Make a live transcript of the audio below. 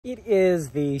It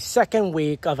is the second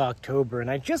week of October,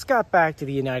 and I just got back to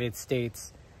the United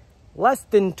States less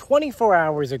than 24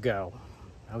 hours ago.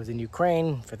 I was in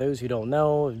Ukraine, for those who don't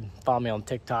know, follow me on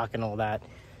TikTok and all that.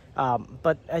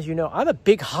 But as you know, I'm a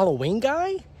big Halloween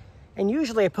guy, and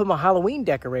usually I put my Halloween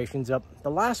decorations up the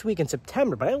last week in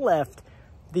September, but I left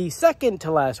the second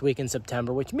to last week in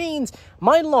September, which means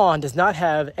my lawn does not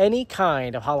have any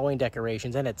kind of Halloween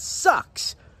decorations, and it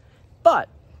sucks. But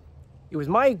it was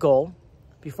my goal,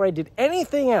 before I did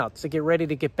anything else to get ready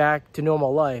to get back to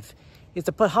normal life, is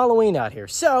to put Halloween out here.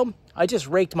 So I just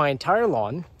raked my entire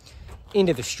lawn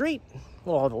into the street,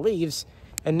 with all the leaves,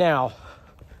 and now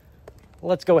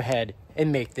let's go ahead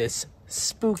and make this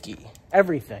spooky.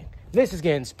 Everything. This is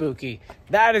getting spooky.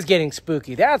 That is getting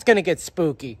spooky. That's gonna get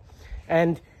spooky.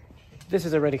 And this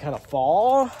is already kind of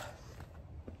fall,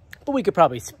 but we could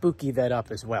probably spooky that up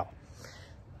as well.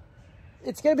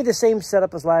 It's going to be the same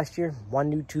setup as last year. One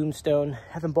new tombstone.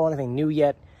 Haven't bought anything new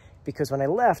yet because when I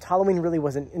left, Halloween really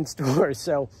wasn't in stores.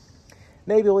 So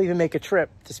maybe we'll even make a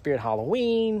trip to Spirit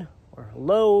Halloween or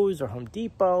Lowe's or Home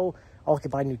Depot. Or I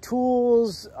could buy new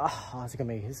tools. Oh, this is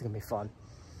going to be fun.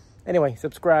 Anyway,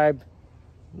 subscribe.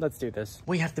 Let's do this.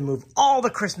 We have to move all the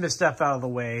Christmas stuff out of the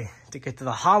way to get to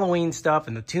the Halloween stuff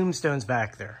and the tombstones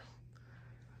back there.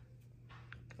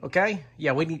 Okay?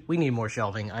 Yeah, we need more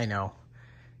shelving. I know.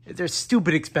 They're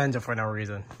stupid expensive for no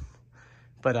reason.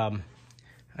 But,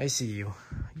 I see you.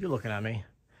 You're looking at me.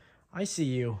 I see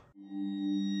you.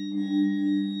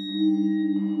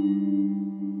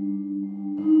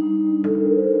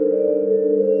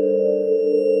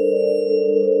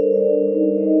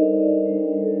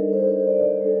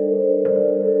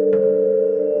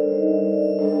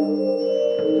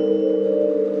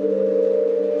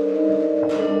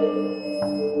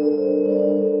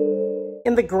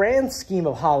 In the grand scheme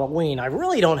of Halloween, I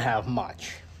really don't have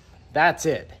much. That's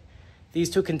it. These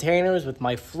two containers with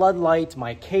my floodlights,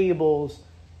 my cables,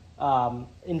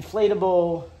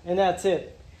 inflatable, and that's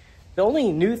it. The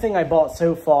only new thing I bought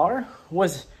so far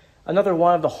was another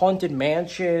one of the Haunted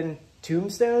Mansion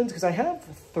tombstones, because I have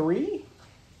three.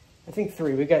 I think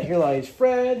three. We got Here Lies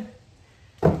Fred.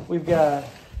 We've got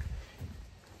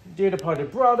Dear Departed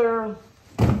Brother.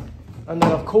 And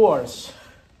then, of course,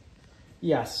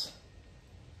 yes,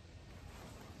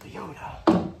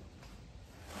 Yoda.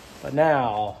 But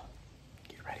now,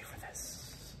 get ready for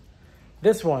this.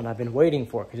 This one I've been waiting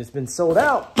for because it's been sold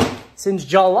out since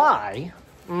July.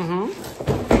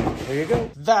 There you go.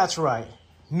 That's right,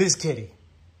 Miss Kitty.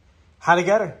 Had to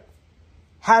get her.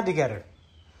 Had to get her.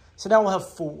 So now we'll have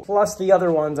 4. Plus the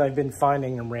other ones I've been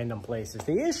finding in random places.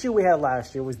 The issue we had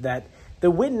last year was that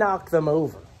the wind knocked them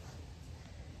over.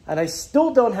 And I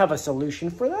still don't have a solution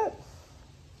for that.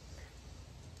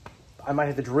 I might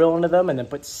have to drill into them and then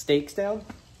put stakes down.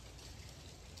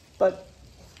 But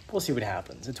we'll see what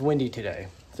happens. It's windy today.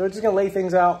 So we're just going to lay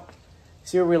things out,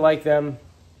 see where we like them,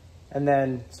 and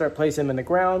then start placing them in the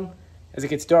ground. As it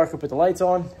gets dark, we'll put the lights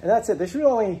on. And that's it. This should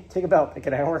only take about like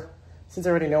an hour. Since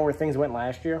I already know where things went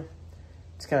last year,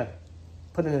 just kind of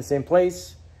put it in the same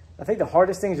place. I think the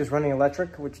hardest thing is just running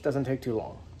electric, which doesn't take too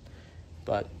long.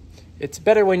 But it's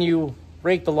better when you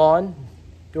rake the lawn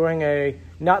during a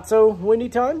not so windy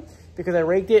time, because I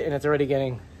raked it and it's already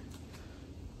kind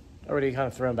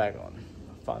of thrown back on.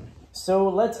 Fun. So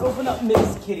let's open up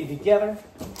Miss Kitty together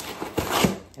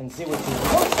and see what she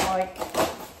looks like.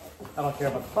 I don't care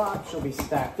about the box. She'll be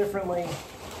stacked differently.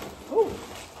 Oh,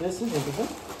 this is interesting.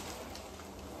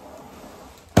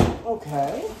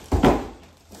 Okay.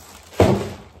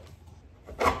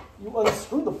 You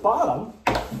unscrew the bottom.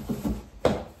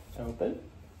 Open.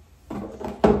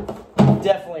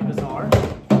 Definitely bizarre.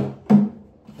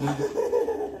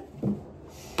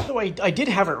 So I did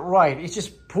have it right. It's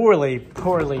just poorly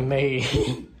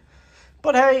made.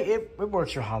 But hey, it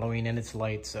works for Halloween and it's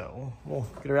light, so we'll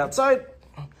get her outside,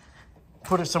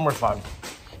 put her somewhere fun.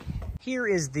 Here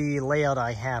is the layout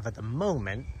I have at the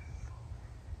moment.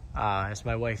 I asked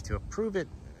my wife to approve it.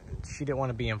 She didn't want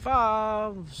to be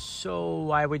involved,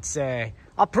 so I would say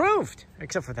approved,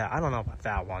 except for that. I don't know about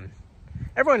that one.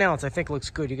 Everyone else I think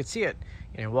looks good. You can see it.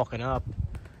 You know, walking up.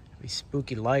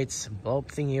 Spooky lights, bulb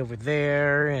thingy over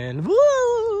there, and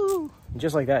woo! And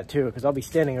just like that too, because I'll be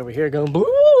standing over here going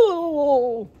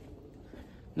woo!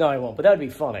 No, I won't, but that'd be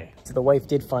funny. So the wife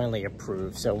did finally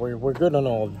approve, so we're good on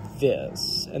all of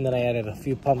this. And then I added a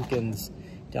few pumpkins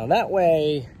down that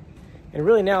way, and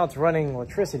really now it's running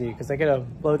electricity because I gotta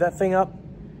blow that thing up,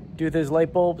 do those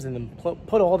light bulbs, and then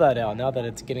put all that out now that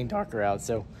it's getting darker out.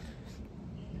 So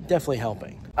definitely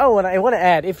helping. Oh, and I want to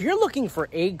add, if you're looking for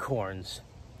acorns,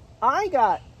 I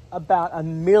got about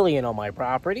 1 million on my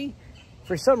property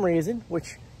for some reason,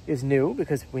 which is new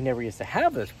because we never used to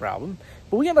have this problem,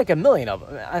 but we have like 1 million of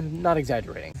them. I'm not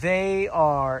exaggerating. They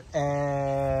are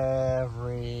everywhere.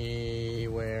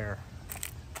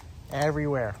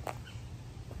 Everywhere.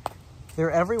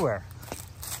 They're everywhere.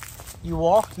 You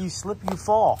walk, you slip, you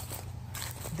fall.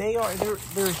 They're here,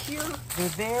 they're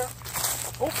there.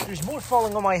 Oh, there's more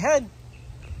falling on my head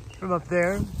from up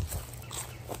there.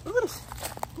 Look at this.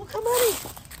 Look how many.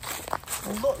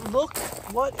 Look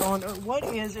what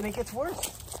is, and it gets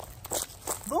worse.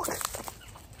 Look.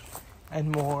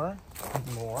 And more,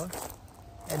 and more,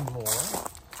 and more,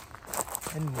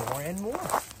 and more, and more.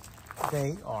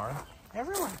 They are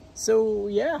everywhere. So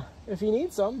yeah, if you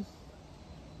need some,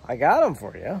 I got them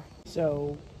for you.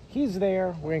 So he's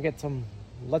there. We're gonna get some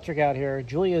electric out here.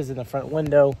 Julia's in the front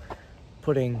window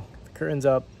putting the curtains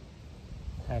up,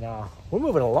 and we're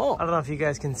moving along. I don't know if you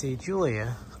guys can see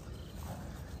Julia,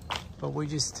 but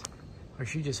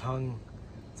she just hung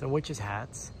some witches'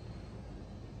 hats.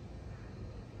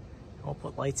 I'll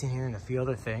put lights in here and a few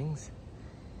other things,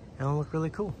 and it'll look really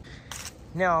cool.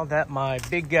 Now that my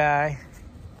big guy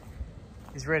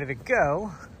is ready to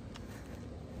go,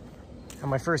 and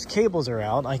my first cables are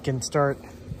out, I can start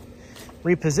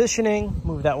repositioning,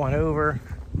 move that one over,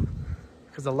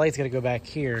 because the light's gotta go back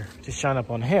here to shine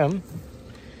up on him.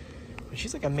 But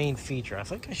she's like a main feature. I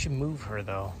think I should move her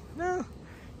though. No,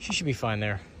 she should be fine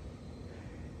there.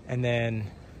 And then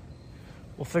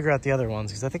we'll figure out the other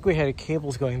ones, because I think we had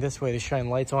cables going this way to shine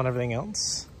lights on everything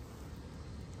else.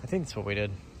 I think that's what we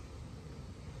did.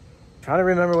 Trying to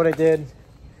remember what I did,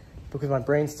 because my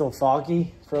brain's still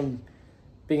foggy from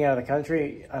being out of the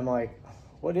country. I'm like,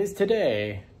 what is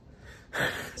today?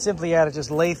 Simply you had to just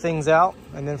lay things out,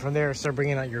 and then from there start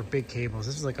bringing out your big cables.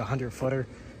 This is like a 100-footer.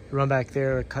 You run back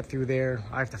there, cut through there.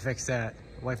 I have to fix that.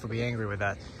 My wife will be angry with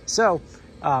that. So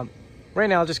right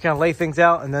now I'll just kind of lay things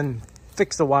out and then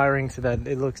fix the wiring so that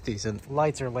it looks decent.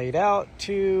 Lights are laid out,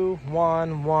 2,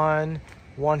 1, 1,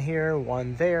 1 here,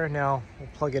 1 there. Now we'll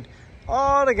plug it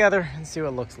all together and see what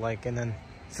it looks like, and then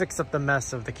fix up the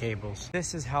mess of the cables.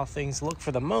 This is how things look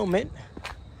for the moment,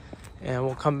 and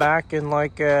we'll come back in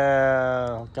like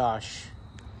gosh,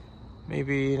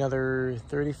 maybe another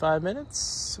 35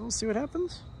 minutes. We'll see what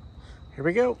happens. Here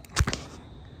we go.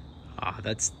 Ah,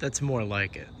 that's more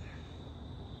like it.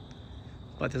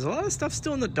 But there's a lot of stuff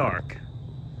still in the dark,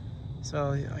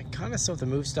 so I kind of still have to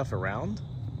move stuff around.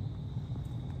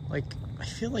 Like, I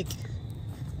feel like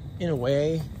in a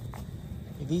way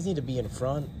these need to be in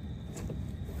front.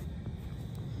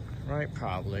 Right,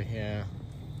 probably, yeah.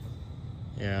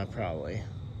 Yeah, probably.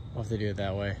 We'll have to do it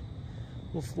that way.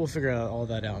 We'll figure all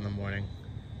that out in the morning.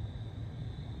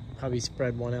 Probably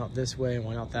spread one out this way and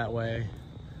one out that way.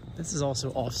 This is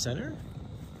also off-center.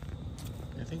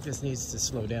 I think this needs to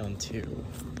slow down too.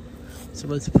 So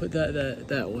let's put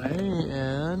that way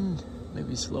and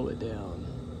maybe slow it down.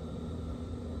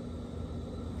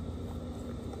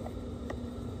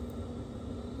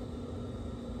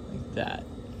 Like that.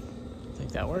 I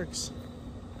think that works.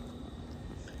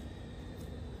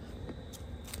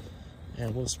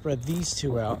 And we'll spread these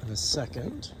two out in a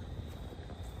second.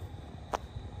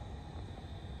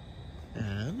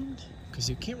 And, because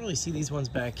you can't really see these ones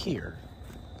back here.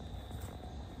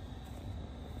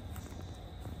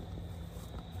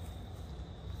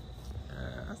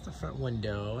 That's the front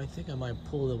window. I think I might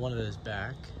pull one of those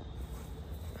back.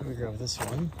 Let me grab this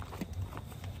one.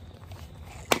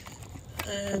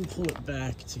 And pull it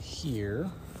back to here.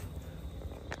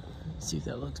 See if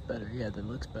that looks better. Yeah, that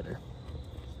looks better.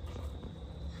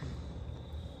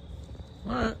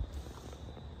 Alright.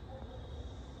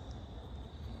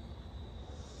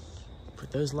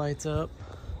 Put those lights up.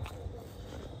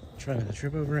 Try not to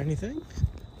trip over anything.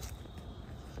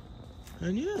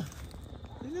 And yeah,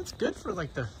 I think that's good for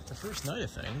like the first night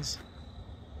of things.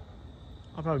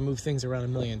 I'll probably move things around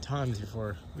 1 million times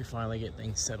before we finally get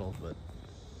things settled, but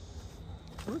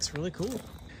it looks really cool.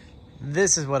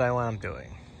 This is what I wound up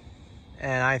doing,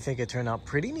 and I think it turned out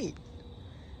pretty neat.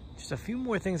 Just a few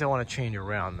more things I want to change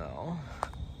around though,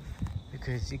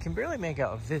 because you can barely make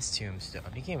out this tombstone.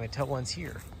 You can't even tell one's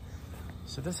here.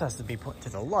 So this has to be put to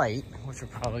the light, which will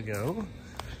probably go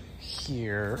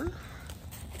here.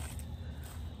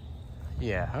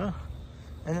 Yeah.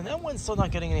 And then that one's still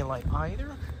not getting any light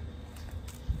either.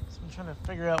 So I'm trying to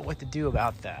figure out what to do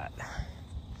about that.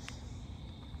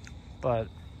 But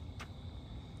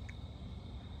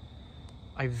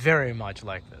I very much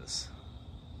like this.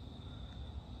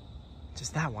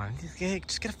 Just that one.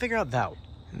 Just gotta figure out that one.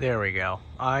 There we go.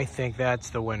 I think that's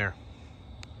the winner.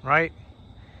 Right?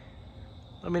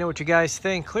 Let me know what you guys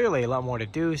think. Clearly a lot more to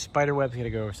do. Spiderweb's gonna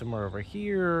go somewhere over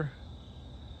here.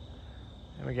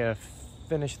 And we gotta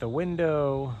finish the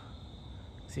window.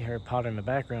 See Harry Potter in the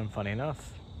background, funny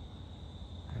enough.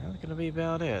 And that's gonna be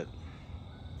about it.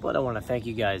 But I want to thank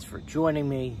you guys for joining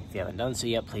me. If you haven't done so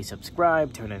yet, please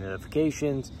subscribe, turn on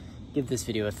notifications, give this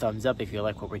video a thumbs up if you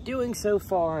like what we're doing so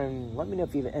far, and let me know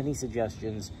if you have any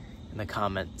suggestions in the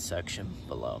comment section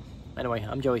below. Anyway,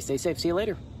 I'm Joey. Stay safe. See you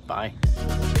later. Bye.